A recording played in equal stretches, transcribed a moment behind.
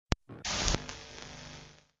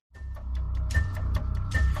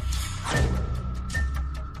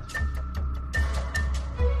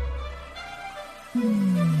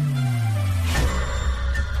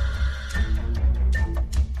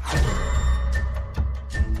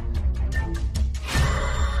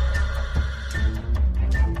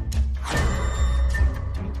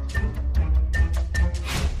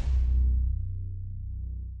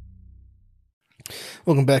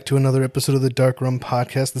Welcome back to another episode of the Dark Rum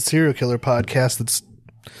Podcast, the serial killer podcast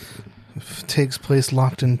that takes place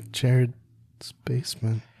locked in Jared's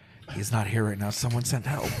basement. He's not here right now. Someone sent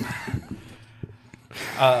help.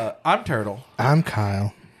 I'm Turtle. I'm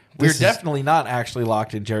Kyle. We're definitely not actually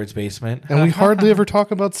locked in Jared's basement. And we hardly ever talk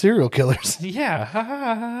about serial killers.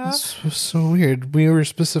 Yeah. This was so weird. We were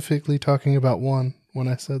specifically talking about one when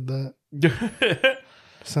I said that.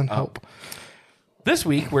 Send help. This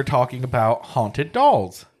week, we're talking about haunted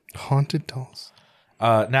dolls. Haunted dolls.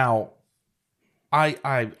 Now, I'd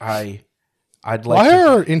like Why to... are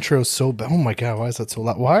our intros so bad? Oh my God, why is that so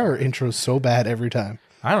loud? Why are our intros so bad every time?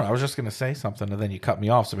 I don't know. I was just going to say something, and then you cut me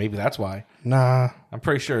off, so maybe that's why. Nah. I'm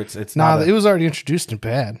pretty sure it's Nah, not it was already introduced and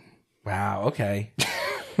bad. Wow, okay.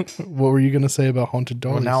 What were you going to say about haunted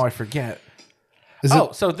dolls? Well, now I forget.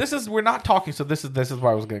 So this is where I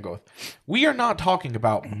was going to go with. We are not talking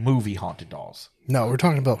about movie haunted dolls. No, we're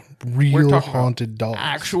talking about real haunted dolls.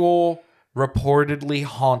 Actual, reportedly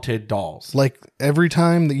haunted dolls. Like every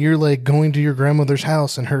time that you're like going to your grandmother's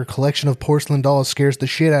house and her collection of porcelain dolls scares the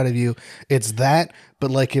shit out of you, it's that.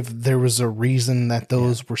 But like if there was a reason that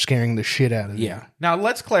those were scaring the shit out of you. Yeah. Now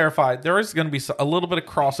let's clarify. There is going to be a little bit of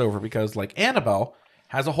crossover because like Annabelle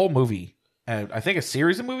has a whole movie. And I think a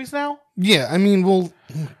series of movies now. Yeah. I mean, well,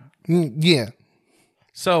 yeah.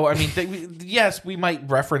 So, I mean, yes, we might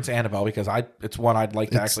reference Annabelle because it's one I'd like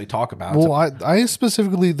to actually talk about. Well, I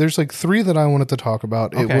specifically, there's like three that I wanted to talk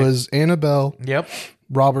about. Okay. It was Annabelle. Yep.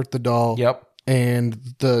 Robert the Doll. Yep. And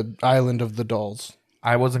the Island of the Dolls.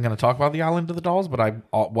 I wasn't going to talk about the Island of the Dolls, but I did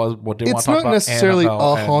want to talk about It's not necessarily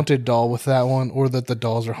Annabelle a haunted doll with that one or that the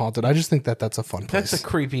dolls are haunted. I just think that's a fun place. That's a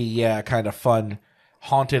creepy, kind of fun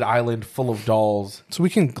haunted island full of dolls. So we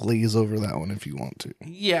can glaze over that one if you want to.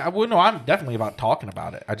 Yeah, well, no, I'm definitely about talking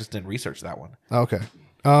about it. I just didn't research that one. Okay.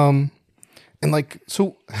 And like,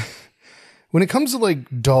 so when it comes to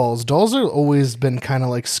like dolls have always been kind of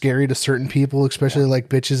like scary to certain people, especially like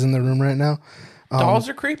bitches in the room right now. Dolls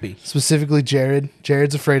are creepy. Specifically Jared.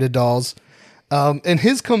 Jared's afraid of dolls. And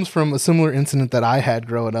his comes from a similar incident that I had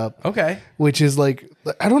growing up. Okay. Which is like,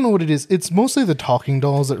 I don't know what it is. It's mostly the talking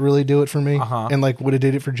dolls that really do it for me. And like what it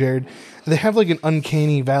did it for Jared. They have like an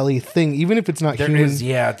uncanny valley thing, even if it's not human. There's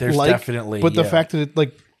definitely. But the fact that it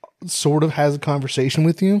like sort of has a conversation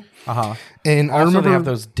with you. And also, I remember they have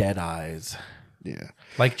those dead eyes. Yeah.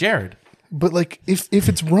 Like Jared. But like if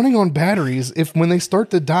it's running on batteries, if when they start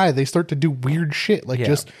to die, they start to do weird shit, like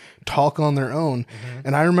just talk on their own.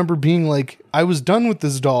 And I remember being like, I was done with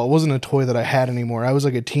this doll. It wasn't a toy that I had anymore. I was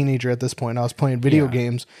like a teenager at this point. I was playing video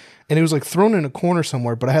games and it was like thrown in a corner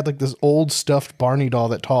somewhere, but I had like this old stuffed Barney doll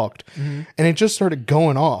that talked and it just started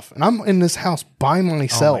going off. And I'm in this house by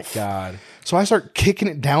myself. Oh my God. So I start kicking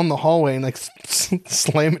it down the hallway and like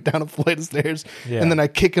slam it down a flight of stairs. Yeah. And then I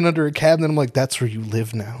kick it under a cabinet. I'm like, that's where you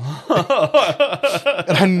live now.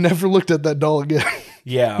 And I never looked at that doll again.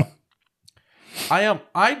 Yeah. I'm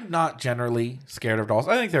not generally scared of dolls.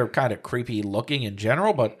 I think they're kind of creepy looking in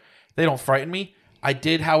general, but they don't frighten me. I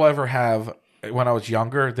did, however, have, when I was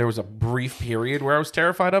younger, there was a brief period where I was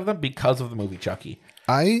terrified of them because of the movie Chucky.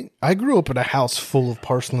 I grew up in a house full of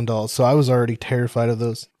porcelain dolls, so I was already terrified of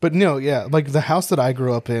those. But no, yeah, like the house that I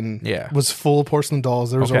grew up in was full of porcelain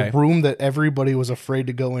dolls. There was a room that everybody was afraid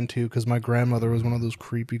to go into because my grandmother was one of those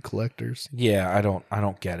creepy collectors. Yeah, I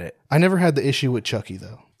don't get it. I never had the issue with Chucky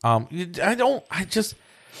though. I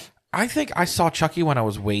think I saw Chucky when I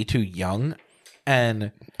was way too young,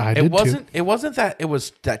 and it wasn't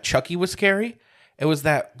that Chucky was scary. It was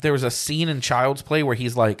that there was a scene in Child's Play where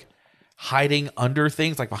he's like hiding under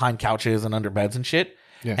things, like behind couches and under beds and shit.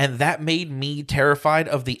 Yeah. And that made me terrified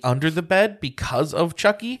of the under the bed because of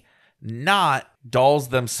Chucky, not dolls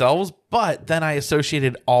themselves. But then I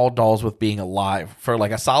associated all dolls with being alive for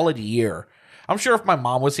like a solid year. I'm sure if my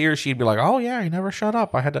mom was here, she'd be like, oh yeah, he never shut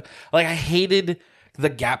up. I hated the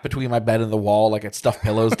gap between my bed and the wall. Like it stuffed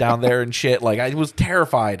pillows down there and shit. Like I was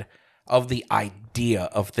terrified of the idea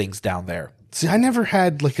of things down there. See, I never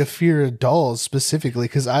had like a fear of dolls specifically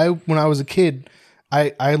because when I was a kid,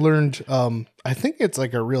 I learned, I think it's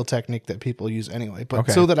like a real technique that people use anyway,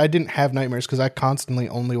 but so that I didn't have nightmares because I constantly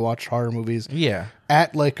only watched horror movies. Yeah.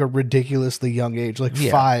 At like a ridiculously young age, like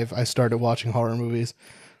 5, I started watching horror movies.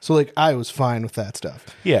 So like I was fine with that stuff.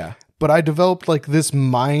 Yeah. But I developed like this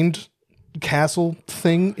mind castle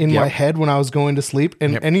thing in my head when I was going to sleep,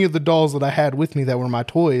 and any of the dolls that I had with me that were my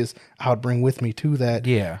toys I would bring with me to that,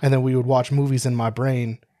 and then we would watch movies in my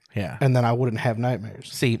brain, and then I wouldn't have nightmares.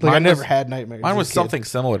 See, like I never had nightmares. Mine was something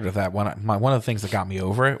similar to that. One of the things that got me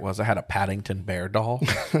over it was I had a Paddington Bear doll.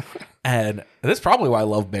 And that's probably why I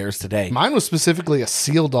love bears today. Mine was specifically a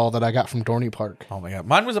seal doll that I got from Dorney Park. Oh my God.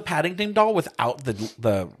 Mine was a Paddington doll without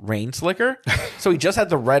the rain slicker. So he just had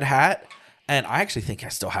the red hat. And I actually think I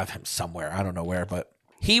still have him somewhere. I don't know where, but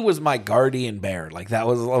he was my guardian bear. Like that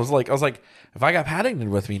was, I was like, if I got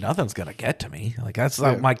Paddington with me, nothing's going to get to me. Like that's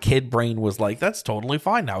my kid brain was like, that's totally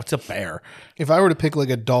fine now. It's a bear. If I were to pick like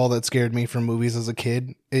a doll that scared me from movies as a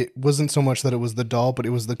kid, it wasn't so much that it was the doll, but it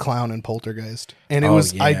was the clown in Poltergeist. And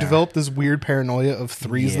I developed this weird paranoia of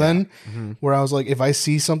threes then, where I was like, if I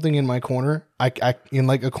see something in my corner, I in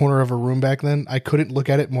like a corner of a room back then, I couldn't look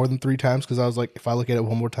at it more than 3 times because I was like, if I look at it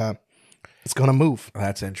one more time, it's going to move.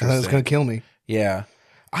 That's interesting. And then it's going to kill me. Yeah.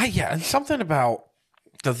 And something about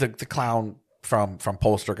the clown from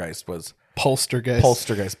Poltergeist was Poltergeist.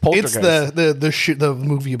 Poltergeist. It's the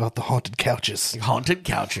movie about the haunted couches. Haunted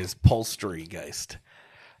couches, Poltergeist.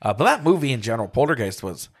 But that movie in general, Poltergeist,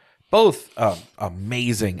 was both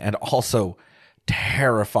amazing and also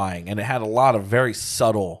terrifying, and it had a lot of very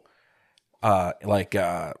subtle, it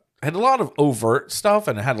had a lot of overt stuff,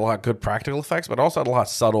 and it had a lot of good practical effects, but also had a lot of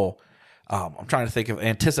subtle. I'm trying to think of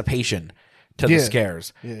anticipation to the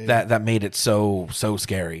scares that made it so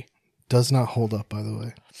scary. Does not hold up, by the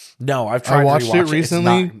way. No, I've tried. I watched it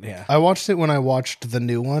recently. I watched it when I watched the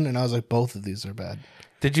new one, and I was like, both of these are bad.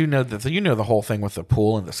 Did you know that? You know the whole thing with the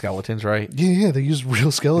pool and the skeletons, right? Yeah. They used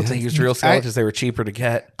real skeletons. They used real skeletons. They were cheaper to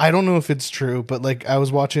get. I don't know if it's true, but like I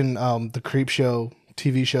was watching the Creep Show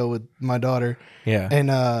TV show with my daughter. Yeah,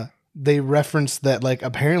 and they referenced that like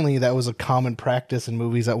apparently that was a common practice in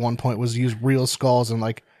movies at one point was use real skulls and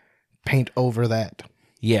like paint over that.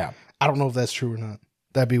 Yeah, I don't know if that's true or not.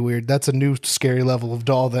 That'd be weird. That's a new scary level of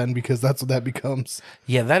doll then, because that's what that becomes.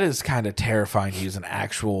 Yeah, that is kind of terrifying to use an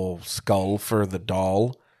actual skull for the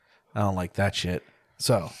doll. I don't like that shit.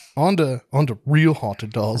 So, on to real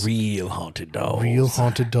haunted dolls. Real haunted dolls. Real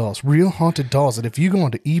haunted dolls. Real haunted dolls. And if you go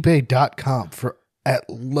onto eBay.com for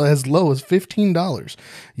as low as $15,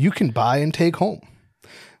 you can buy and take home,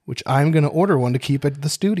 which I'm going to order one to keep at the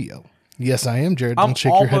studio. Yes, I am, Jared. Don't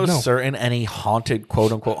shake your head no. I'm almost certain any haunted,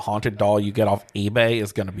 quote-unquote, haunted doll you get off eBay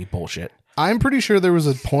is going to be bullshit. I'm pretty sure there was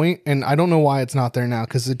a point, and I don't know why it's not there now,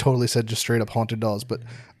 because it totally said just straight-up haunted dolls, but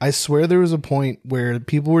I swear there was a point where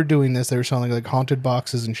people were doing this. They were selling like haunted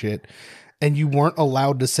boxes and shit, and you weren't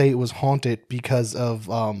allowed to say it was haunted because of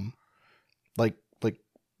like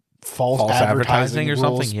false advertising or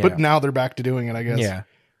rules. Something. Yeah. But now they're back to doing it, I guess. Yeah.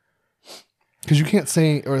 Because you can't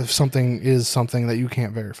say, or if something is something that you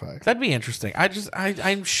can't verify. That'd be interesting.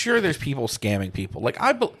 I'm sure there's people scamming people. Like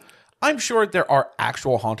I'm sure there are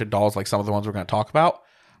actual haunted dolls, like some of the ones we're going to talk about.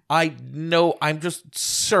 I'm just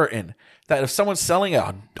certain that if someone's selling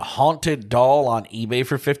a haunted doll on eBay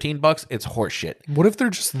for $15, it's horseshit. What if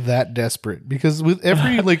they're just that desperate? Because with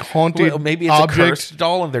every like haunted, well, maybe it's object, a cursed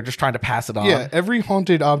doll, and they're just trying to pass it on. Yeah, every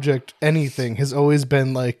haunted object, anything has always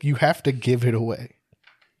been like you have to give it away.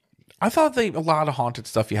 I thought a lot of haunted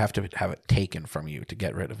stuff you have to have it taken from you to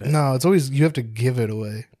get rid of it. No, it's always you have to give it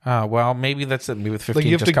away. Well, maybe that's it. Maybe with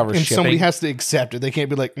 15 like just covers shipping. Somebody has to accept it. They can't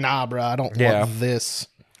be like, nah, bro, I don't want this.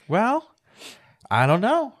 Well, I don't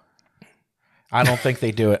know. I don't think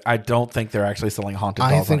they do it. I don't think they're actually selling haunted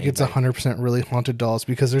dolls. I think it's 100% really haunted dolls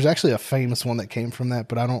because there's actually a famous one that came from that,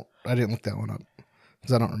 but I didn't look that one up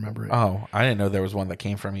because I don't remember it. Oh, I didn't know there was one that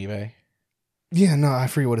came from eBay. Yeah, no, I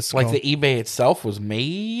forget what it's like called. The eBay itself was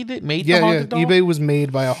made the haunted doll? eBay was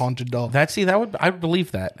made by a haunted doll. I would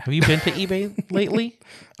believe that. Have you been to eBay lately?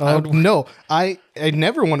 No, I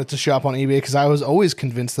never wanted to shop on eBay because I was always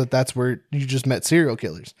convinced that that's where you just met serial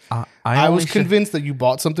killers. I was convinced that you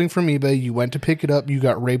bought something from eBay, you went to pick it up, you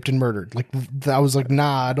got raped and murdered. Like I was like,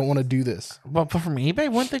 nah, I don't want to do this. But from eBay,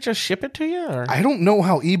 wouldn't they just ship it to you? Or? I don't know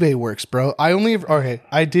how eBay works, bro. I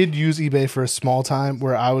did use eBay for a small time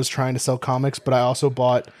where I was trying to sell comics, but I also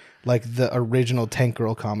bought like the original Tank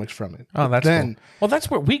Girl comics from it. Oh, that's cool. Well, that's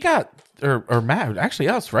where we got, or Matt, actually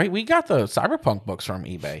us, right? We got the Cyberpunk books from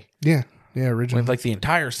eBay. Yeah, originally. With like the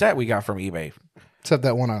entire set we got from eBay. Except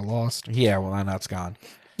that one I lost. Yeah, well, now it's gone.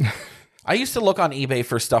 I used to look on eBay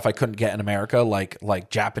for stuff I couldn't get in America, like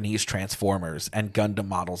Japanese Transformers and Gundam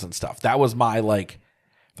models and stuff. That was my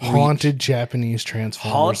haunted Japanese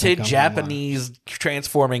Transformers. Haunted Japanese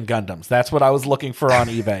transforming Gundams. That's what I was looking for on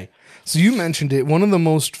eBay. So you mentioned it. One of the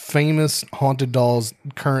most famous haunted dolls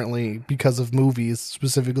currently, because of movies,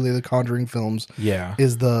 specifically the Conjuring films,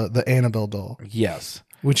 is the Annabelle doll. Yes.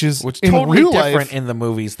 which is in totally real different life, in the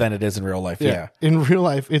movies than it is in real life. Yeah. In real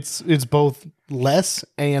life, it's both less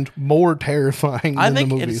and more terrifying. I than think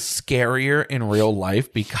the movies. it's scarier in real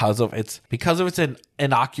life because of its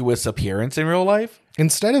innocuous appearance in real life.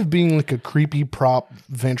 Instead of being like a creepy prop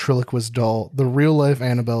ventriloquist doll, the real life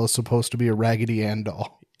Annabelle is supposed to be a Raggedy Ann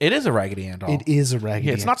doll. It is a Raggedy Ann doll. It is a Raggedy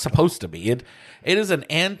Ann. It's not supposed to be. It is an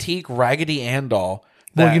antique Raggedy Ann doll.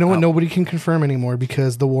 Well, you know what? Nobody can confirm anymore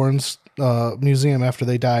because the Warrens museum after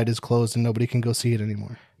they died is closed and nobody can go see it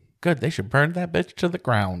anymore. Good. They should burn that bitch to the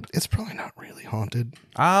ground. It's probably not really haunted.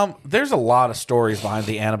 There's a lot of stories behind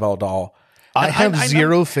the Annabelle doll. I have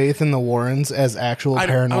zero faith in the Warrens as actual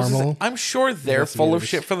paranormal. I'm sure they're full of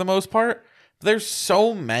shit for the most part. There's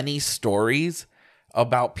so many stories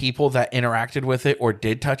about people that interacted with it or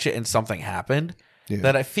did touch it and something happened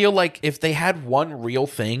that I feel like if they had one real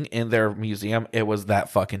thing in their museum, it was that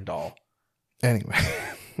fucking doll. Anyway.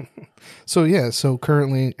 So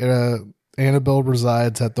currently Annabelle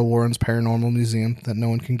resides at the Warrens Paranormal Museum that no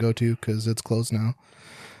one can go to because it's closed now.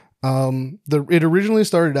 It originally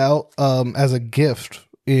started out as a gift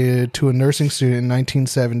to a nursing student in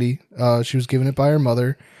 1970. She was given it by her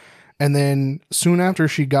mother, and then soon after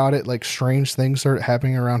she got it, like strange things started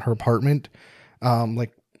happening around her apartment.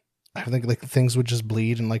 Like I think like things would just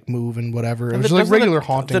bleed and like move and whatever. It was like regular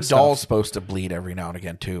haunting. The doll's supposed to bleed every now and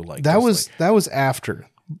again too. Like that was after.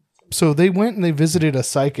 So they went and they visited a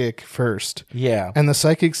psychic first. Yeah, and the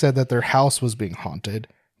psychic said that their house was being haunted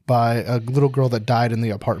by a little girl that died in the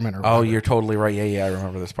apartment. Or whatever. You're totally right. Yeah, I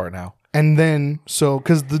remember this part now. And then,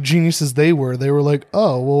 because the geniuses they were like,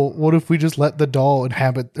 oh, well, what if we just let the doll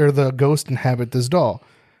inhabit, or the ghost inhabit this doll?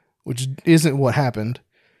 Which isn't what happened.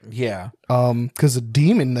 Yeah. Because a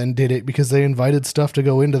demon then did it because they invited stuff to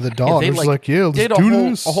go into the doll. Yeah, they let's did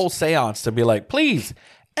a whole seance to be like, please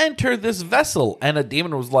enter this vessel. And a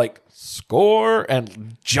demon was like, score,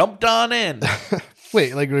 and jumped on in.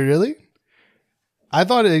 Wait, like really? I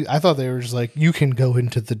thought they were just like, you can go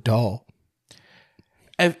into the doll.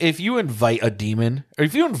 If you invite a demon, or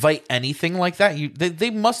if you invite anything like that, they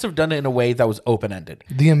must have done it in a way that was open-ended.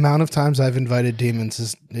 The amount of times I've invited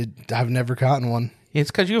demons I've never gotten one.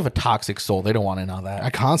 It's because you have a toxic soul. They don't want in on that.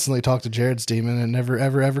 I constantly talk to Jared's demon and it never,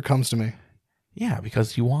 ever, ever comes to me. Yeah,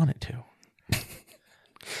 because you want it to.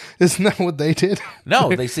 Isn't that what they did? No,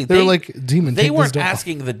 they were like, demon. They weren't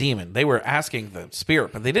asking the demon. They were asking the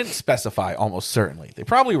spirit, but they didn't specify almost certainly. They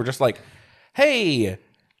probably were just like, hey,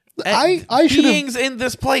 I beings in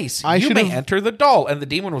this place. You may enter the doll. And the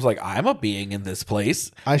demon was like, I'm a being in this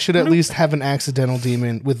place. I should at least have an accidental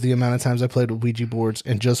demon with the amount of times I played with Ouija boards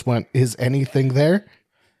and just went, is anything there?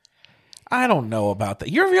 I don't know about that.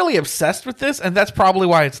 You're really obsessed with this, and that's probably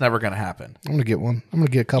why it's never going to happen. I'm going to get one. I'm going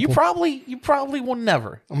to get a couple. You probably will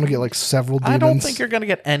never. I'm going to get like several demons. I don't think you're going to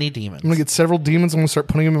get any demons. I'm going to get several demons. I'm going to start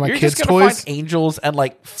putting them in my kids' toys. You're just going to find angels and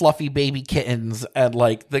like fluffy baby kittens and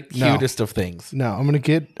like the cutest of things. No, I'm going to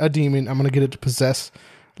get a demon. I'm going to get it to possess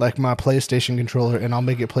like my PlayStation controller, and I'll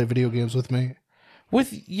make it play video games with me.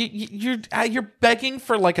 With you're begging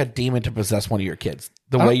for like a demon to possess one of your kids.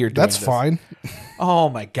 The way you're doing that's this. Fine. Oh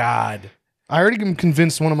my God. I already am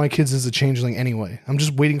convinced one of my kids is a changeling anyway. I'm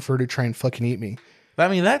just waiting for her to try and fucking eat me. I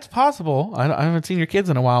mean, that's possible. I haven't seen your kids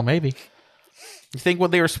in a while, maybe. You think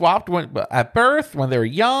when they were swapped at birth, when they were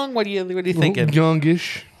young? What do you thinking?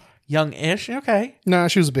 Youngish. Young-ish? Okay. Nah,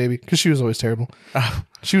 she was a baby because she was always terrible.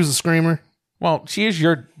 She was a screamer. Well, she is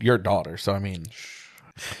your daughter, so I mean.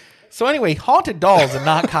 So anyway, haunted dolls and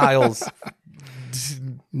not Kyle's.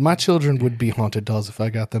 My children would be haunted dolls if I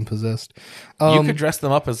got them possessed. You could dress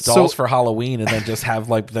them up as dolls for Halloween and then just have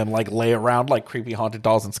them lay around like creepy haunted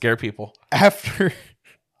dolls and scare people. After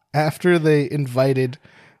they invited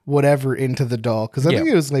whatever into the doll, because I think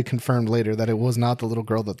it was like confirmed later that it was not the little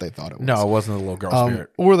girl that they thought it was. No, it wasn't the little girl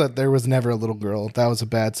spirit. Or that there was never a little girl. That was a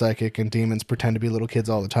bad psychic, and demons pretend to be little kids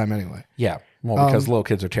all the time anyway. Yeah, well, because little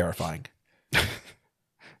kids are terrifying.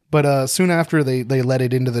 But soon after they let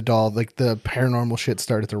it into the doll, like the paranormal shit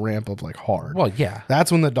started to ramp up like hard. Well, yeah.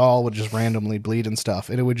 That's when the doll would just randomly bleed and stuff.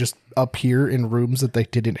 And it would just appear in rooms that they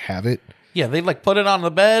didn't have it. Yeah, they'd like put it on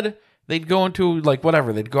the bed. They'd go into like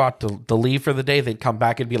whatever. They'd go out to leave for the day. They'd come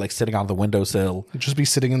back and be like sitting on the windowsill. It'd just be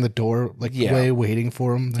sitting in the door, like way waiting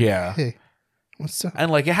for them. Like, yeah. Hey, what's up?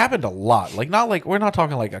 And like it happened a lot. Like not like we're not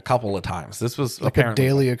talking like a couple of times. This was like a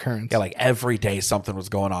daily occurrence. Yeah, like every day something was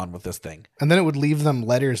going on with this thing. And then it would leave them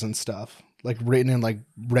letters and stuff. Like written in like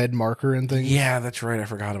red marker and things. Yeah, that's right. I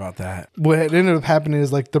forgot about that. What ended up happening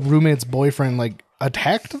is like the roommate's boyfriend like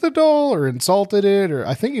attacked the doll or insulted it, or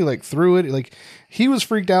I think he like threw it. Like he was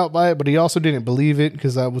freaked out by it, but he also didn't believe it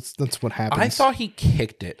because that's what happened. I thought he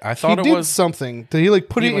kicked it. I thought he it did was something. He like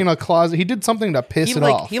put it in a closet. He did something to piss it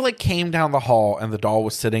off. He like came down the hall and the doll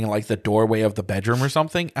was sitting in like the doorway of the bedroom or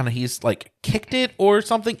something, and he's like kicked it or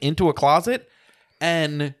something into a closet.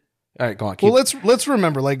 And all right, go on. Well, let's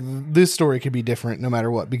remember, like this story could be different no matter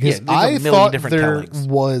what, because I thought there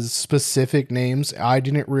was specific names. I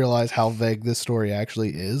didn't realize how vague this story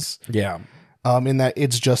actually is. Yeah. In that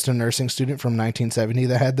it's just a nursing student from 1970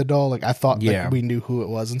 that had the doll. Like I thought that we knew who it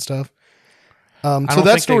was and stuff. So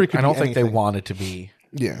that story could. I don't think they wanted to be.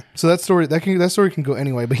 Yeah. So that story can go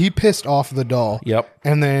anyway. But he pissed off the doll. Yep.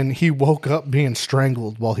 And then he woke up being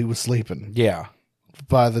strangled while he was sleeping. Yeah.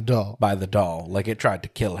 By the doll. Like it tried to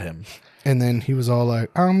kill him. And then he was all like,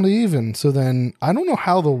 I'm leaving. So then I don't know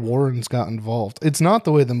how the Warrens got involved. It's not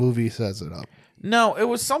the way the movie says it up. No, it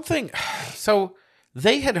was something. So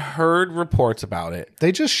they had heard reports about it.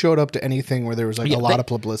 They just showed up to anything where there was like a lot of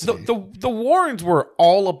publicity. The Warrens were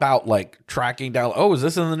all about like tracking down. Oh, is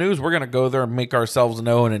this in the news? We're going to go there and make ourselves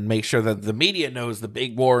known and make sure that the media knows the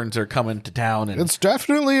big Warrens are coming to town. And it's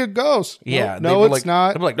definitely a ghost. Yeah, no, it's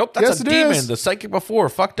not. They're like, nope, that's a demon. Is. The psychic before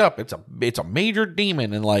fucked up. It's a major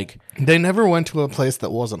demon, and like they never went to a place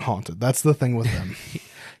that wasn't haunted. That's the thing with them.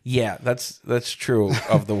 Yeah, that's true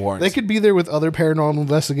of the Warrens. They could be there with other paranormal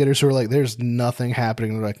investigators who are like, there's nothing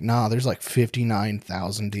happening. They're like, nah, there's like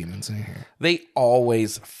 59,000 demons in here. They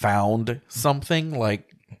always found something, like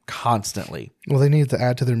constantly. Well, they need to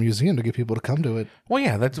add to their museum to get people to come to it. Well,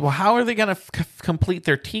 yeah, how are they going to complete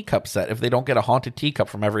their teacup set if they don't get a haunted teacup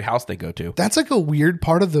from every house they go to? That's like a weird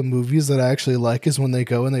part of the movies that I actually like is when they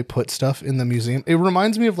go and they put stuff in the museum. It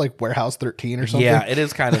reminds me of like Warehouse 13 or something. Yeah, it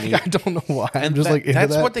is kind of neat. I don't know why. And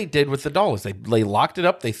that's what they did with the doll is they locked it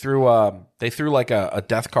up. They threw like a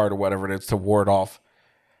death card or whatever it is to ward off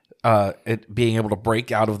it being able to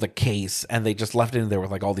break out of the case, and they just left it in there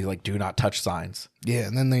with like all these like do not touch signs. Yeah,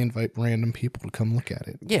 and then they invite random people to come look at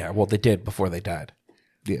it. Yeah, well they did before they died.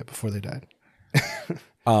 Yeah, before they died.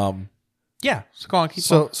 Yeah, so go on, keep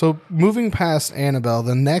so moving past Annabelle,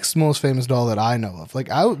 the next most famous doll that I know of, like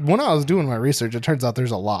when I was doing my research, it turns out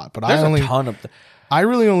there's a lot, but there's a ton of I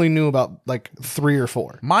really only knew about like 3 or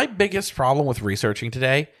 4. My biggest problem with researching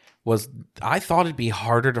today was I thought it'd be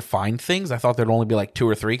harder to find things. I thought there'd only be like 2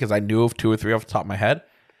 or 3 because I knew of 2 or 3 off the top of my head.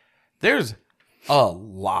 There's a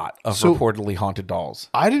lot of reportedly haunted dolls.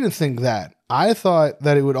 I didn't think that. I thought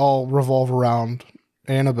that it would all revolve around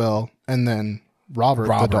Annabelle and then Robert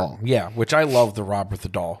the doll. Yeah, which I love the Robert the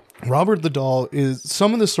doll. Robert the doll is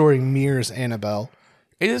some of the story mirrors Annabelle.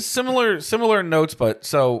 It is similar notes, but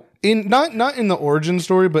so in not in the origin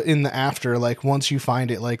story, but in the after, like once you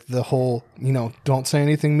find it, like the whole, don't say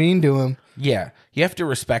anything mean to him. Yeah, you have to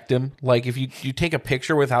respect him. Like if you take a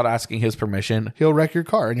picture without asking his permission, he'll wreck your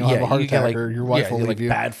car and you'll have a heart attack, or your wife will leave you.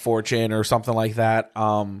 Bad fortune or something like that.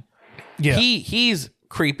 Yeah, he's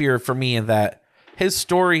creepier for me in that his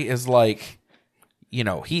story is like,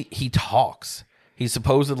 he talks. He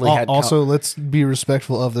supposedly had... Also, let's be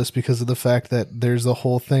respectful of this because of the fact that there's a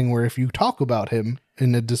whole thing where if you talk about him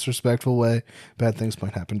in a disrespectful way, bad things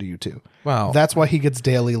might happen to you too. Wow. That's why he gets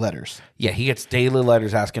daily letters. Yeah, he gets daily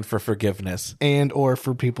letters asking for forgiveness. And or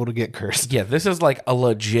for people to get cursed. Yeah, this is like a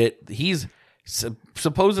legit... He's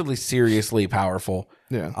supposedly seriously powerful.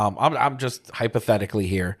 Yeah. I'm just hypothetically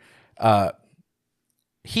here.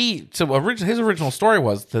 His original story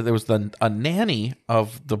was that there was a nanny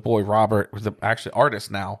of the boy Robert, who's actually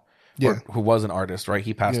artist now, who was an artist, right?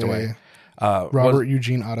 He passed away. Yeah. Robert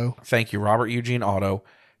Eugene Otto. Thank you, Robert Eugene Otto.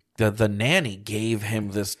 The nanny gave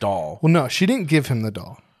him this doll. Well, no, she didn't give him the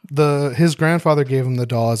doll. His grandfather gave him the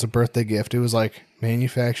doll as a birthday gift. It was like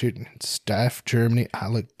manufactured in Staff, Germany. I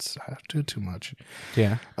do too much.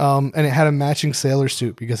 Yeah. And it had a matching sailor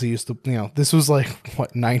suit because he used to, this was like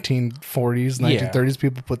what 1940s, 1930s.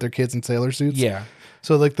 People put their kids in sailor suits. Yeah.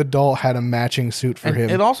 So like the doll had a matching suit for him.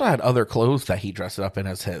 It also had other clothes that he dressed up in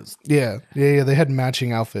as his. Yeah. They had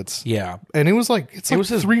matching outfits. Yeah. And it was like it was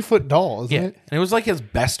his 3-foot doll, isn't it? And it was like his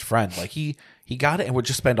best friend. Like he got it and would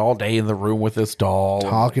just spend all day in the room with this doll.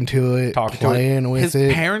 Talking to it, playing with it.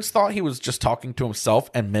 His parents thought he was just talking to himself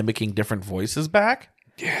and mimicking different voices back.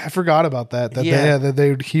 Yeah, I forgot about that. That they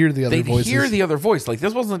would hear the other voices. They'd hear the other voice. Like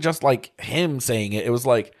this wasn't just like him saying it. It was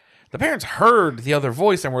like the parents heard the other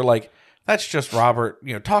voice and were like, that's just Robert,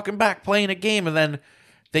 talking back, playing a game. And then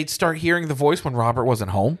they'd start hearing the voice when Robert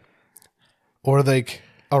wasn't home. Or like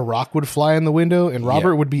a rock would fly in the window and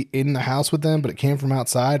Robert would be in the house with them, but it came from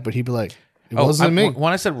outside. But he'd be like, It wasn't me.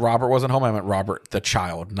 When I said Robert wasn't home, I meant Robert the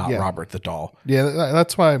child, not Robert the doll. Yeah,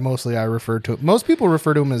 that's why mostly I refer to it. Most people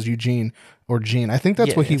refer to him as Eugene or Gene. I think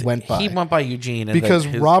that's what he went by. He went by Eugene. And because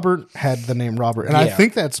Robert had the name Robert. And I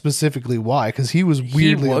think that's specifically why, because he was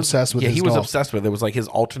weirdly obsessed with his doll. Yeah, he was obsessed with it. It was like his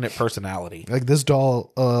alternate personality. Like this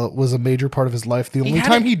doll was a major part of his life. The only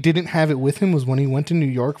time he didn't have it with him was when he went to New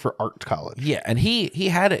York for art college. Yeah, and he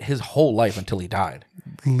had it his whole life until he died.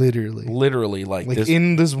 Literally, like this.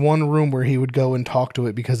 In this one room where he would go and talk to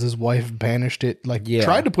it because his wife banished it. Like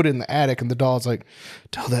tried to put it in the attic, and the doll's like,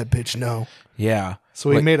 "Tell that bitch no." Yeah.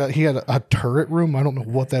 So he had a turret room. I don't know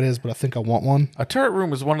what that is, but I think I want one. A turret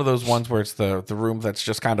room is one of those ones where it's the room that's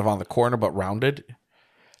just kind of on the corner but rounded.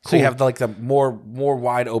 So you have the more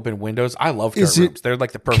wide open windows. I love turret rooms. They're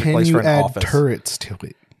like the perfect place for an office. Turrets to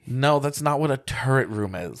it. No, that's not what a turret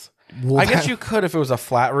room is. Well, I guess you could if it was a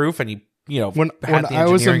flat roof and when I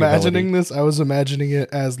was imagining this, I was imagining it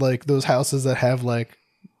as like those houses that have like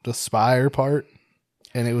the spire part,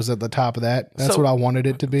 and it was at the top of that. That's what I wanted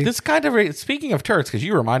it to be. This kind of, speaking of turrets, because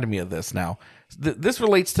you reminded me of this now. This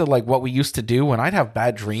relates to like what we used to do when I'd have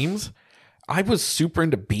bad dreams. I was super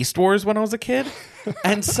into Beast Wars when I was a kid.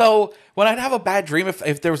 And so when I'd have a bad dream,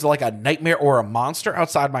 if there was like a nightmare or a monster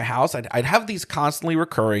outside my house, I'd have these constantly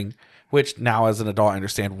recurring, which now as an adult I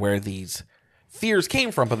understand where these fears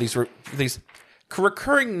came from, but these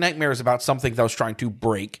recurring nightmares about something that was trying to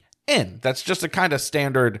break in. That's just a kind of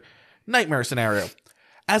standard nightmare scenario.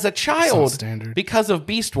 As a child, because of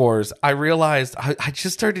Beast Wars, I realized I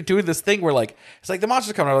just started doing this thing where like it's like the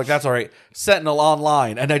monster's coming. I'm like, that's all right. Sentinel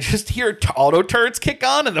online, and I just hear auto turrets kick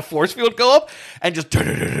on and the force field go up, and just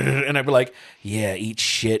and I'd be like, yeah, eat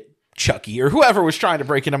shit, Chucky, or whoever was trying to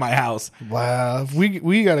break into my house. Wow,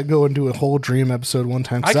 we got to go and do a whole dream episode one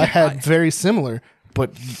time because I had very similar.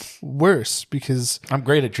 But worse, because I'm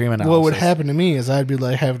great at dream analysis. What would happen to me is I'd be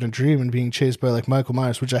like having a dream and being chased by like Michael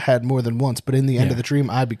Myers, which I had more than once. But in the end of the dream,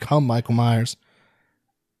 I become Michael Myers,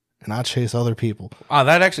 and I chase other people.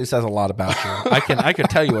 That actually says a lot about you. I can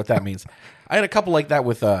tell you what that means. I had a couple like that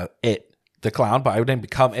with It, the clown, but I didn't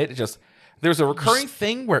become It. It just there's a recurring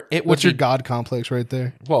thing where it would. What's your God complex right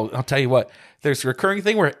there? Well, I'll tell you what. There's a recurring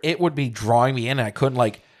thing where it would be drawing me in, and I couldn't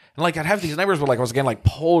like. And like I'd have these nightmares where like I was getting like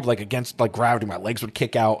pulled like against like gravity. My legs would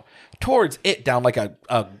kick out towards it down like a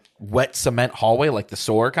wet cement hallway, like the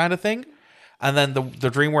sewer kind of thing. And then the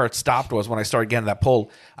dream where it stopped was when I started getting that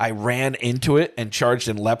pull. I ran into it and charged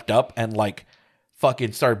and leapt up and like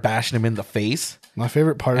fucking started bashing him in the face. My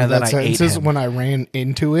favorite part of that sentence is when I ran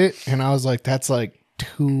into it and I was like, that's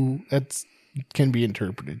can be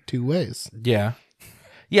interpreted two ways. Yeah.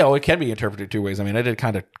 Yeah, well, it can be interpreted two ways. I mean, I did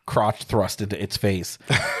kind of crotch thrust into its face,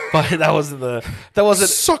 but that wasn't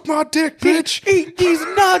suck my dick, bitch. Eat these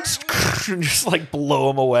nuts, and just like blow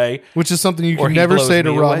him away. Which is something you can never say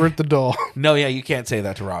to Robert the doll. No, yeah, you can't say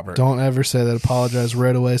that to Robert. Don't ever say that. Apologize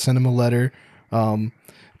right away. Send him a letter.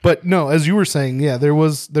 But no, as you were saying, yeah, there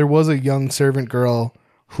was a young servant girl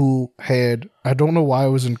who had, I don't know why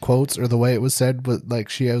it was in quotes or the way it was said, but like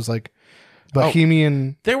she was like.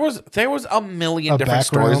 Bohemian. There was a million different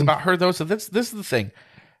stories about her though. So this is the thing.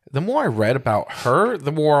 The more I read about her,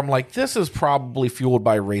 the more I'm like, this is probably fueled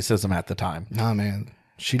by racism at the time. Nah, man.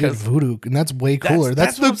 She did voodoo, and that's way cooler.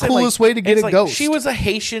 That's the coolest way to get a ghost. She was a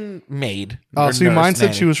Haitian maid. Oh, so mine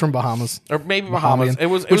said she was from Bahamas, or maybe Bahamas.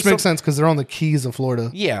 Which makes sense because they're on the Keys of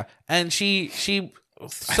Florida. Yeah, and she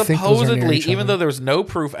supposedly, even though there was no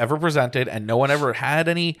proof ever presented and no one ever had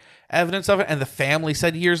any evidence of it, and the family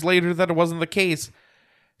said years later that it wasn't the case,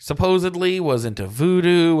 supposedly was into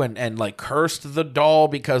voodoo and like cursed the doll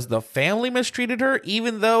because the family mistreated her,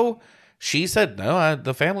 even though she said, no,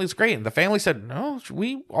 the family's great. And the family said, no,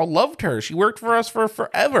 we all loved her. She worked for us for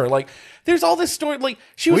forever. Like, there's all this story. Like,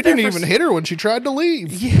 we didn't even hit her when she tried to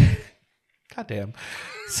leave. Yeah. Goddamn.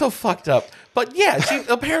 So fucked up. But yeah, she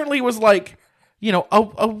apparently was like,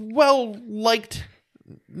 a well-liked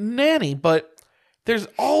nanny, but there's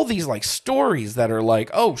all these like stories that are like,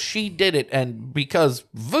 oh, she did it, and because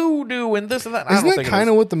voodoo and this and that. Isn't that kind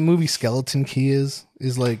of what the movie Skeleton Key is?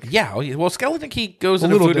 Is like, yeah, well, Skeleton Key goes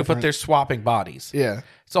into voodoo, but they're swapping bodies. Yeah,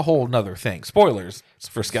 it's a whole nother thing. Spoilers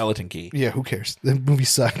for Skeleton Key. Yeah, who cares? The movie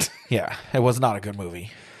sucked. Yeah, it was not a good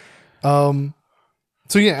movie.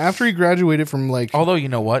 So yeah, after he graduated from like... Although, you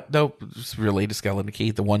know what, though, just related to Skeleton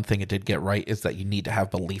Key, the one thing it did get right is that you need to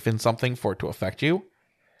have belief in something for it to affect you.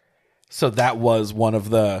 So that was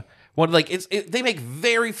they make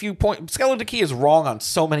very few points. Skeleton Key is wrong on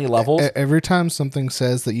so many levels. Every time something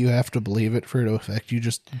says that you have to believe it for it to affect you,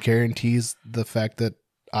 just guarantees the fact that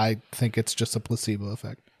I think it's just a placebo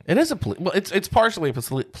effect. It is it's partially a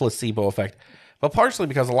placebo effect, but partially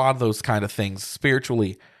because a lot of those kind of things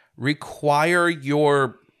spiritually require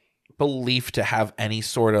your belief to have any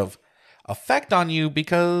sort of effect on you,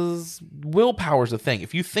 because willpower's a thing.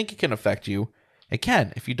 If you think it can affect you, it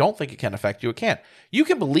can. If you don't think it can affect you, it can't. You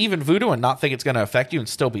can believe in voodoo and not think it's going to affect you and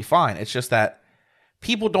still be fine. It's just that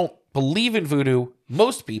people don't believe in voodoo.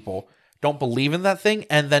 Most people don't believe in that thing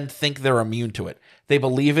and then think they're immune to it. They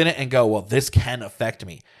believe in it and go, well, this can affect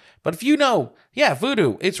me. But if you know, yeah,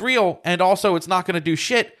 voodoo, it's real, and also it's not going to do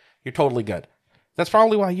shit, you're totally good. That's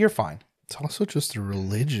probably why you're fine. It's also just a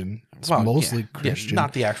religion. It's mostly Christian. Yeah,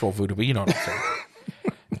 not the actual voodoo, but you know what I'm saying.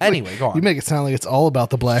 Anyway, go on. You make it sound like it's all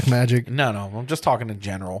about the black magic. No, I'm just talking in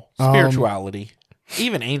general. Spirituality.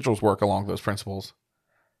 Even angels work along those principles.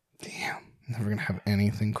 Damn. Never going to have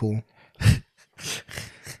anything cool.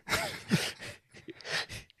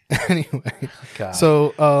 Anyway. God.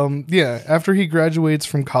 So, yeah, after he graduates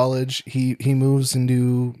from college, he moves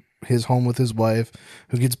into his home with his wife,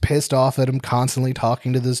 who gets pissed off at him constantly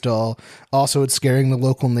talking to this doll. Also, it's scaring the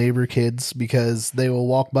local neighbor kids because they will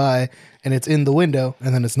walk by and it's in the window,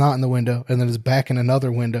 and then it's not in the window, and then it's back in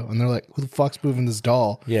another window, and they're like, who the fuck's moving this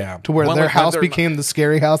doll? Yeah. To where their house became the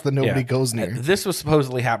scary house that nobody goes near. This was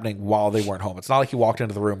supposedly happening while they weren't home. It's not like he walked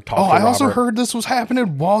into the room, talked to I Robert. also heard this was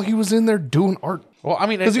happening while he was in there doing art. Well, I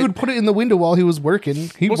mean, because he would put it in the window while he was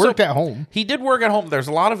working. He worked at home. He did work at home. There's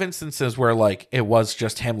a lot of instances where, like, it was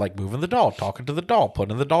just him, like, moving the doll, talking to the doll,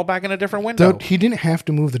 putting the doll back in a different window. He didn't have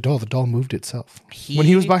to move the doll. The doll moved itself. When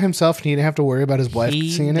he was by himself, he didn't have to worry about his wife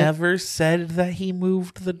seeing it. He never said that he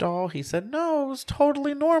moved the doll. He said, no, it was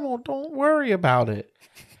totally normal. Don't worry about it.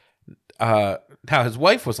 Now, his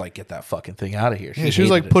wife was like, get that fucking thing out of here. She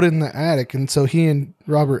was like, put it in the attic. And so he and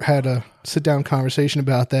Robert had a sit-down conversation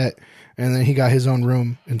about that. And then he got his own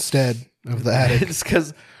room instead of the attic. It's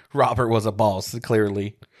because Robert was a boss,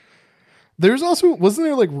 clearly. There's also, wasn't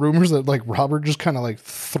there like rumors that like Robert just kind of like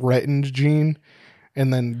threatened Gene,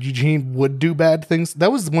 and then Eugene would do bad things?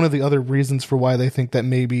 That was one of the other reasons for why they think that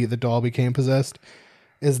maybe the doll became possessed,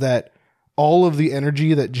 is that all of the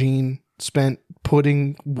energy that Gene spent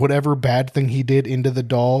putting whatever bad thing he did into the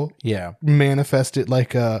doll manifested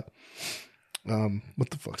like a, what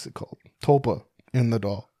the fuck's it called? Tulpa in the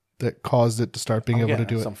doll. That caused it to start being able to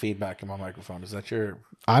do it. Some feedback in my microphone. Is that your...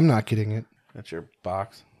 I'm not getting it. That's your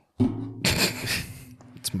box?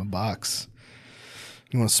 It's my box.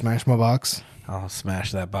 You want to smash my box? I'll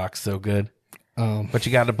smash that box so good. But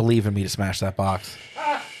you got to believe in me to smash that box.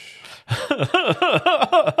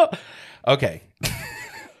 Okay.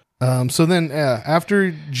 So then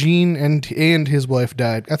after Gene and his wife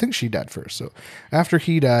died, I think she died first. So after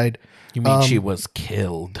he died... You mean she was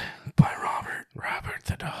killed by Robert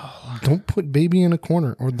the doll. Don't put baby in a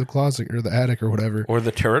corner or the closet or the attic or whatever. Or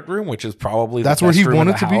the turret room, which is probably that's the where best he room wanted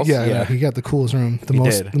in the to house. be. Yeah, he got the coolest room, the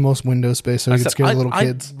most window space, so he could scare the little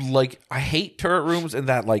kids. I hate turret rooms in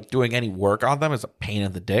that like doing any work on them is a pain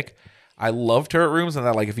in the dick. I love turret rooms in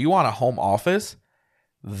that like if you want a home office,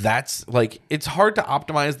 that's like it's hard to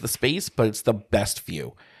optimize the space, but it's the best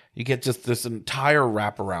view. You get just this entire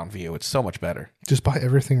wraparound view. It's so much better. Just buy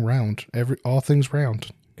everything round. All things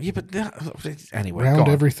round. Yeah, but anyway. Round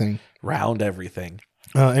everything. Round everything.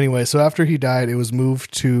 Anyway, so after he died, it was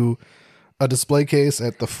moved to a display case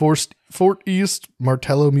at the Fort East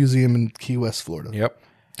Martello Museum in Key West, Florida. Yep.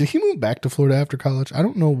 Did he move back to Florida after college? I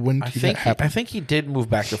don't know when that happened. I think he did move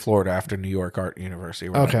back to Florida after New York Art University.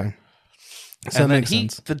 Okay. So and then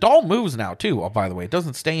the doll moves now, too, by the way. It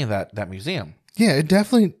doesn't stay in that museum. Yeah, it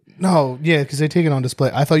definitely... No, yeah, because they take it on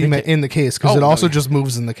display. I thought you meant in the case, because it also just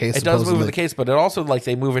moves in the case. It does move in the case, but it also, like,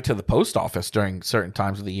 they move it to the post office during certain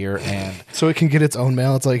times of the year, and... So it can get its own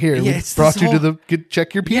mail. It's like, here, we brought you to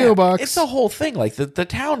check your P.O. box. It's the whole thing. Like, the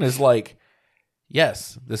town is like,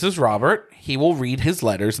 yes, this is Robert. He will read his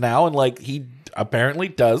letters now, and, like, he apparently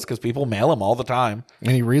does, because people mail him all the time.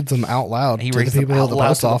 And he reads them out loud. He reads the people at the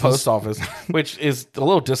post office. Which is a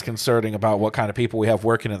little disconcerting about what kind of people we have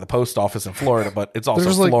working in the post office in Florida, but it's also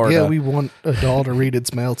Florida. Yeah, we want a doll to read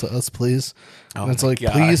its mail to us, please. And it's like,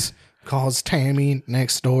 God. Please cause Tammy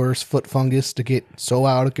next door's foot fungus to get so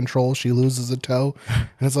out of control she loses a toe. And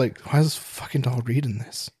it's like, why is this fucking doll reading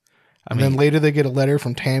this? And then later they get a letter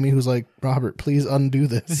from Tammy who's like, Robert, please undo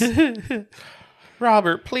this.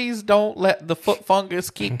 Robert, please don't let the foot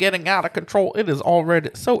fungus keep getting out of control. It is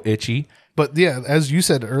already so itchy. But yeah, as you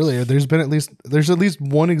said earlier, there's at least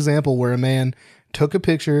one example where a man took a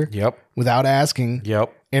picture without asking.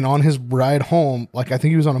 Yep. And on his ride home, like I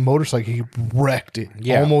think he was on a motorcycle, he wrecked it.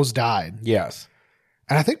 Yeah. Almost died. Yes.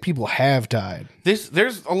 And I think people have died.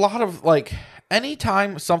 There's a lot of like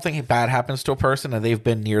anytime something bad happens to a person and they've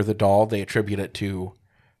been near the doll, they attribute it to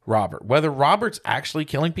Robert. Whether Robert's actually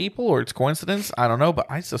killing people or it's coincidence, I don't know, but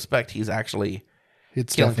I suspect he's actually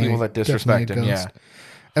It's killing people that disrespect him. Yeah.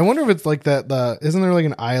 I wonder if it's like that. Isn't there like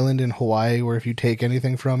an island in Hawaii where if you take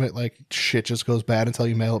anything from it, like shit just goes bad until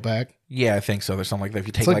you mail it back? Yeah, I think so. There's something like that. If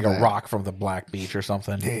you take like a rock from the Black Beach or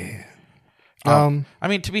something. Yeah. I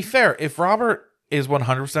mean, to be fair, if Robert is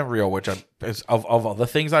 100% real, which is of the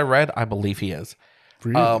things I read, I believe he is.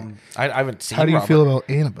 Really? I haven't seen. How do you Robert. feel about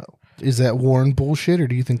Annabelle? Is that Warren bullshit, or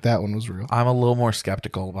do you think that one was real? I'm a little more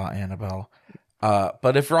skeptical about Annabelle.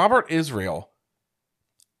 But if Robert is real,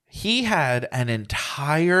 he had an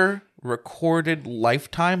entire recorded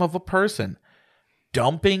lifetime of a person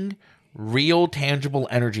dumping real, tangible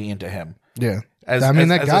energy into him. Yeah.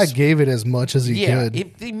 That guy gave it as much as he could.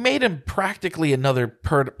 He made him practically another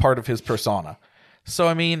part of his persona. So,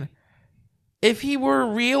 I mean, if he were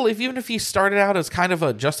real, even if he started out as kind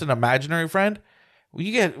of just an imaginary friend,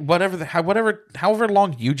 you get however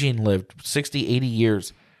long Eugene lived, 60, 80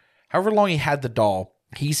 years, however long he had the doll,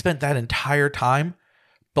 he spent that entire time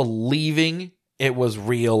believing it was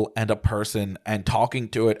real and a person and talking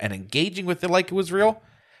to it and engaging with it like it was real.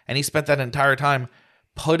 And he spent that entire time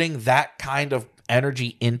putting that kind of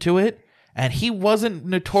energy into it. And he wasn't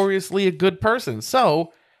notoriously a good person.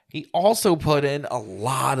 So he also put in a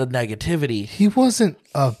lot of negativity. He wasn't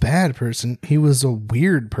a bad person. He was a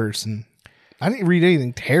weird person. I didn't read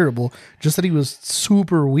anything terrible, just that he was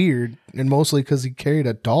super weird, and mostly because he carried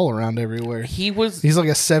a doll around everywhere. He's like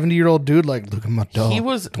a 70-year-old dude, like, look at my doll.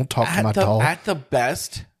 Don't talk to my doll. At the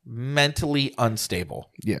best, mentally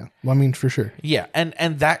unstable. Yeah. Well, I mean, for sure. Yeah,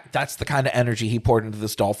 and that's the kind of energy he poured into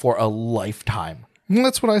this doll for a lifetime. Well,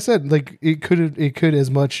 that's what I said. Like, it could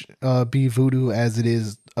as much be voodoo as it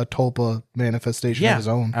is a tulpa manifestation of his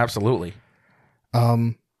own. Absolutely.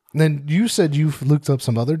 Then you said you've looked up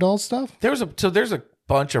some other doll stuff? There's a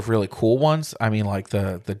bunch of really cool ones. I mean, like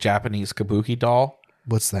the Japanese kabuki doll.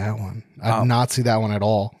 What's that one? I did not see that one at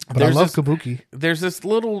all. But I love kabuki. There's this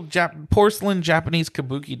little porcelain Japanese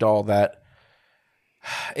kabuki doll that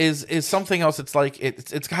is something else. It's like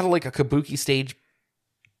it's got like a kabuki stage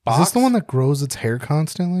box. Is this the one that grows its hair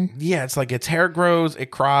constantly? Yeah, it's like its hair grows,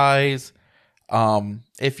 it cries.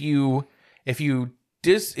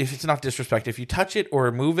 If it's not disrespect, if you touch it or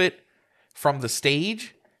remove it from the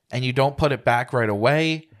stage and you don't put it back right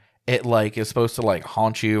away, it like is supposed to like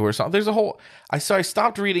haunt you or something. There's a whole. I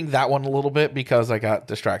stopped reading that one a little bit because I got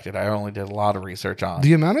distracted. I only did a lot of research on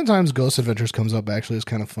the amount of times Ghost Adventures comes up. Actually, is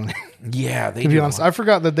kind of funny. Yeah, to be honest, I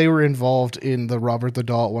forgot that they were involved in the Robert the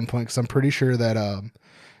Doll at one point because I'm pretty sure that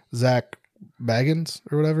Zach Baggins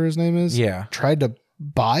or whatever his name is, tried to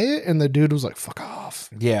buy it, and the dude was like, "Fuck off."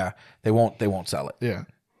 Yeah, they won't sell it. Yeah.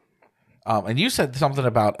 And you said something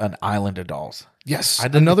about an island of dolls. Yes,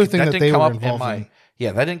 another thing that they were involved in.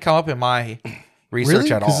 Yeah, that didn't come up in my research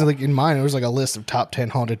at all. Because like in mine, it was like a list of top 10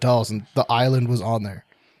 haunted dolls, and the island was on there.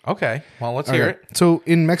 Okay, well, let's hear it. So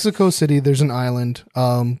in Mexico City, there's an island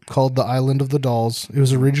called the Island of the Dolls. It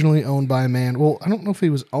was originally owned by a man. Well, I don't know if he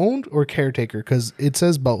was owned or caretaker because it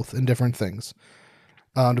says both in different things,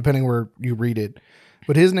 depending where you read it.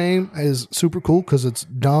 But his name is super cool because it's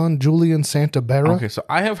Don Julian Santabera. Okay, so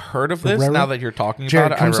I have heard of this now that you're talking Jared,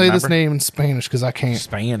 about it. Come say this name in Spanish because I can't.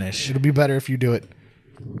 Spanish. It'll be better if you do it.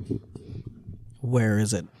 Where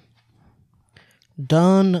is it?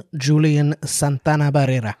 Don Julian Santana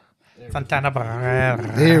Barrera.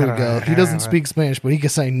 There we go. He doesn't speak Spanish, but he can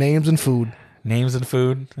say names and food. Names and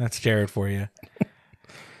food? That's Jared for you.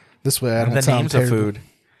 This way I don't sound names terrible. Of food.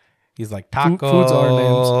 He's like taco. Foods are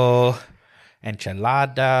names.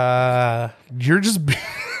 Enchilada. You're just...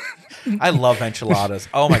 I love enchiladas.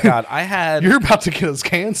 Oh my God. You're about to get us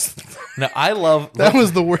canceled. No, I love... That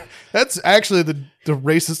was the word. That's actually the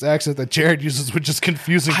racist accent that Jared uses, which is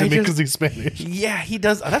confusing to me because he's Spanish. Yeah, he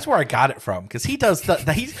does. That's where I got it from, because he does...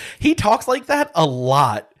 He talks like that a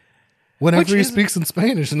lot. Whenever he speaks in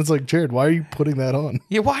Spanish, and it's like, Jared, why are you putting that on?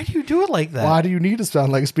 Yeah, why do you do it like that? Why do you need to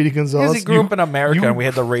sound like Speedy Gonzalez? Because he grew up in America, and we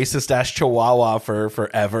had the racist-ass Chihuahua for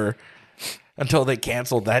forever. Until they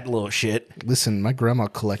canceled that little shit. Listen, my grandma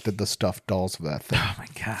collected the stuffed dolls of that thing. Oh my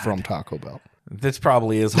God. From Taco Bell. This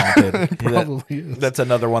probably is haunted. Probably is. That's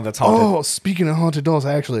another one that's haunted. Oh, speaking of haunted dolls,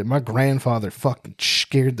 actually, my grandfather fucking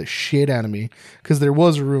scared the shit out of me. Because there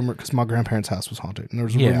was a rumor, because my grandparents' house was haunted. And there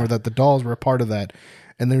was a rumor that the dolls were a part of that.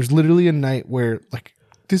 And there's literally a night where, like,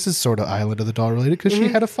 this is sort of Island of the Doll related, because she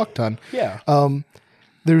had a fuck ton. Yeah.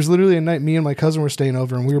 There was literally a night me and my cousin were staying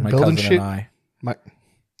over, and we were building shit.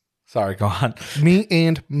 Sorry, go on. Me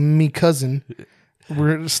and me cousin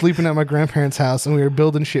were sleeping at my grandparents' house, and we were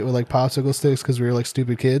building shit with like popsicle sticks because we were like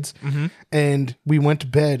stupid kids. Mm-hmm. And we went to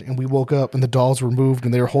bed, and we woke up, and the dolls were moved,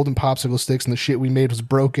 and they were holding popsicle sticks, and the shit we made was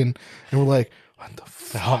broken. And we're like, What the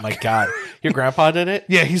fuck? Oh my God. Your grandpa did it?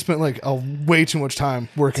 Yeah, he spent like way too much time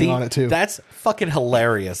working on it too. That's fucking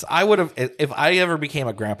hilarious. I would have, if I ever became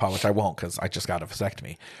a grandpa, which I won't because I just got a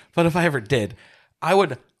vasectomy, but if I ever did, I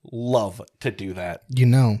would love to do that. You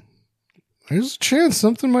know, there's a chance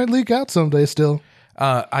something might leak out someday still.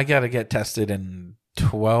 I got to get tested in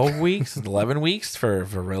 12 weeks, 11 weeks for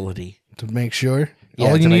virility. To make sure. Yeah,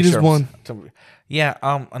 all you need is one. No,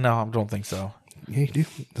 I don't think so. Yeah, you do.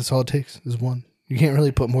 That's all it takes is one. You can't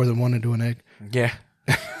really put more than one into an egg. Yeah.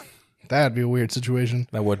 That'd be a weird situation.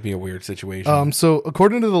 That would be a weird situation. So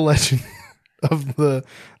according to the legend of the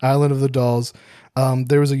Island of the Dolls,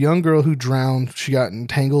 there was a young girl who drowned. She got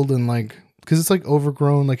entangled in like, because it's like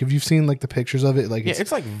overgrown. Like if you've seen like the pictures of it, like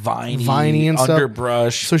it's like viney and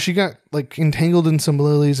underbrush. Stuff. So she got like entangled in some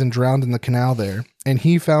lilies and drowned in the canal there. And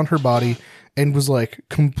he found her body and was like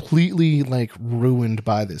completely like ruined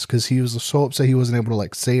by this because he was so upset he wasn't able to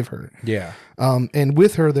like save her. Yeah. And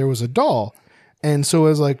with her there was a doll. And so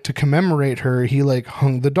as like to commemorate her, he like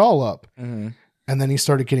hung the doll up. Mm-hmm. And then he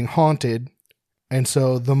started getting haunted. And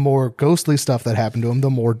so the more ghostly stuff that happened to him, the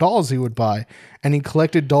more dolls he would buy. And he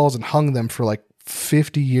collected dolls and hung them for like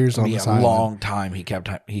 50 years on this island. A long time he kept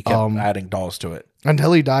adding dolls to it.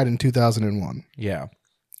 Until he died in 2001. Yeah.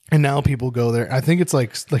 And now people go there. I think it's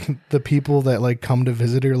like the people that like come to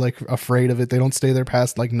visit are like afraid of it. They don't stay there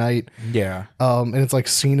past like night. Yeah. And it's like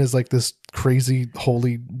seen as like this crazy,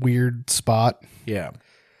 holy, weird spot. Yeah.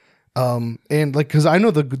 And like, cause I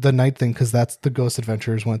know the night thing, cause that's the Ghost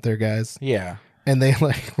Adventurers went there, guys. Yeah. And they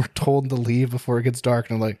like were told to leave before it gets dark.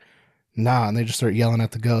 And they're like, nah. And they just start yelling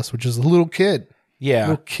at the ghost, which is a little kid. Yeah.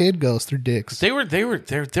 Little kid ghosts. They're dicks.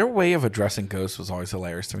 Their way of addressing ghosts was always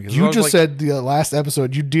hilarious to me. You just said the last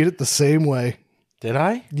episode, you did it the same way. Did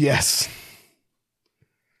I? Yes.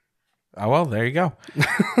 Oh, well, there you go.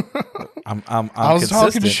 I'm I was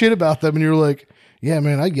consistent. talking shit about them and you're like, yeah,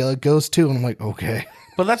 man, I yell at ghosts too. And I'm like, okay.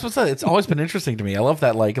 But that's what's up. It's always been interesting to me. I love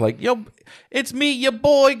that, like, yo, it's me, your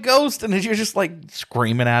boy, Ghost, and you're just like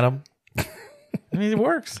screaming at him. I mean, it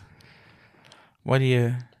works. What do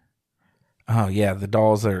you? Oh yeah, the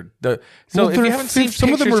dolls are the. So if you haven't seen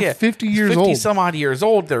some of them are 50 years 50 old. some odd years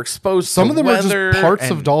old. They're exposed. Some to of them weather are just parts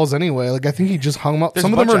of dolls anyway. Like I think he just hung them up. There's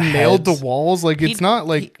Some of a them bunch are of nailed heads. to walls. Like it's not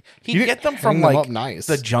like he'd get them from hang like up nice.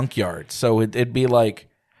 the junkyard. So it'd be like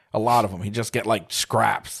a lot of them. He'd just get like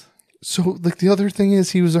scraps. So, like, the other thing is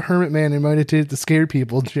he was a hermit man and might have did it to scare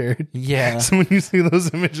people, Jared. Yeah. So when you see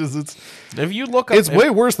those images, if you look up, it's way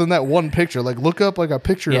worse than that one picture. Like, look up like a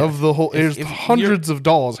picture of the whole. There's hundreds of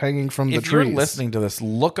dolls hanging from the trees. If you're listening to this,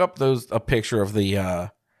 look up a picture of the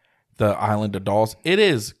Island of Dolls. It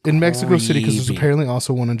is in Mexico City because there's creepy. apparently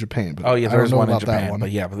also one in Japan. But oh yeah, there's one in Japan. Japan. But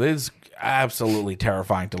yeah, but it is absolutely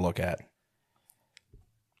terrifying to look at.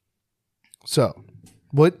 So,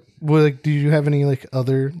 what like, do you have any like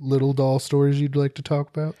other little doll stories you'd like to talk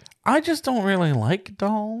about? I just don't really like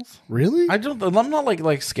dolls. Really? I'm not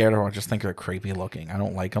like scared of them. I just think they're creepy looking. I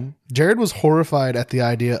don't like them. Jared was horrified at the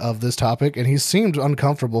idea of this topic, and he seemed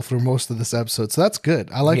uncomfortable for most of this episode. So that's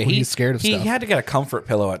good. I like when he's scared of stuff. He had to get a comfort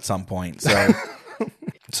pillow at some point. So,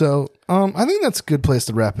 I think that's a good place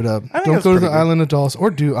to wrap it up. think Don't that's go to the pretty good. Island of Dolls,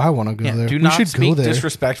 or do I want to go there? do We not should speak go there.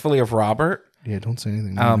 disrespectfully of Robert. Yeah, don't say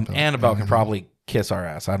anything. Annabelle can probably kiss our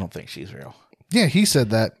ass. I don't think she's real. Yeah, he said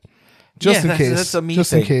that. Just in case. That's a me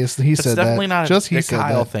just thing. in case he That's said that. definitely not just a he said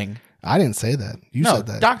Kyle that. thing. I didn't say that. You No, said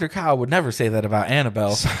that. Dr. Kyle would never say that about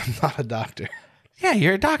Annabelle. I'm not a doctor. Yeah,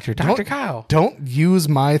 you're a doctor, Dr. Kyle. Don't use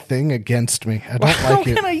my thing against me. I don't How like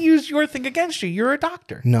it. can I use your thing against you? You're a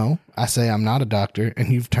doctor. No, I say I'm not a doctor,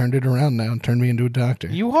 and you've turned it around now and turned me into a doctor.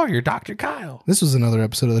 You are. You're Dr. Kyle. This was another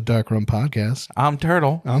episode of the Dark Room Podcast. I'm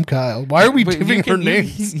Turtle. I'm Kyle. Why are we But giving you her can-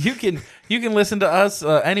 names? You can listen to us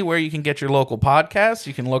anywhere you can get your local podcasts.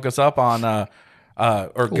 You can look us up on or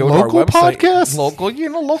go Local to our website. podcasts? Local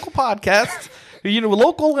podcasts.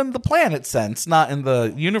 Local in the planet sense, not in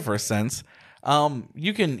the universe sense.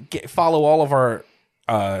 You can follow all of our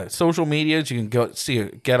social medias. You can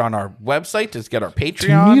get on our website to get our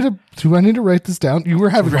Patreon. Do I need to write this down? You were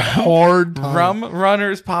having a hard time.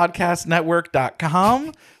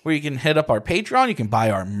 RumRunnersPodcastNetwork.com, where you can hit up our Patreon. You can buy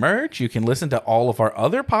our merch. You can listen to all of our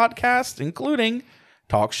other podcasts, including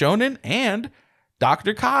Talk Shonen and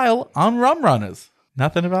Dr. Kyle on Rum Runners.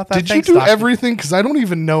 Nothing about that. Did Thanks, you do Doctor. everything? Because I don't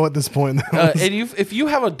even know at this point. And if you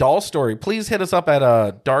have a doll story, please hit us up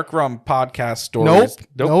at Dark Rum Podcast Stories.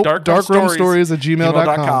 Nope. Dark Rum Stories at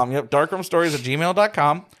gmail.com. Yep,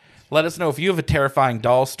 darkrumstories@gmail.com. Let us know if you have a terrifying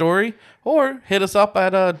doll story, or hit us up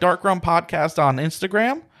at Dark Rum Podcast on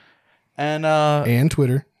Instagram and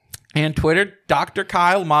Twitter. And Twitter, Dr.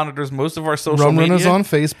 Kyle monitors most of our social Rum media. Runners on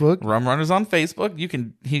Facebook. Rum Runners on Facebook.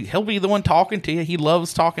 He'll be the one talking to you. He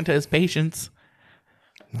loves talking to his patients.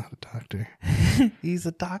 Not a doctor. He's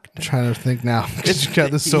a doctor. I'm trying to think now. You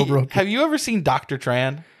got this so broken. Have you ever seen Dr.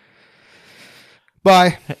 Tran?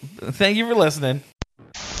 Bye. Thank you for listening.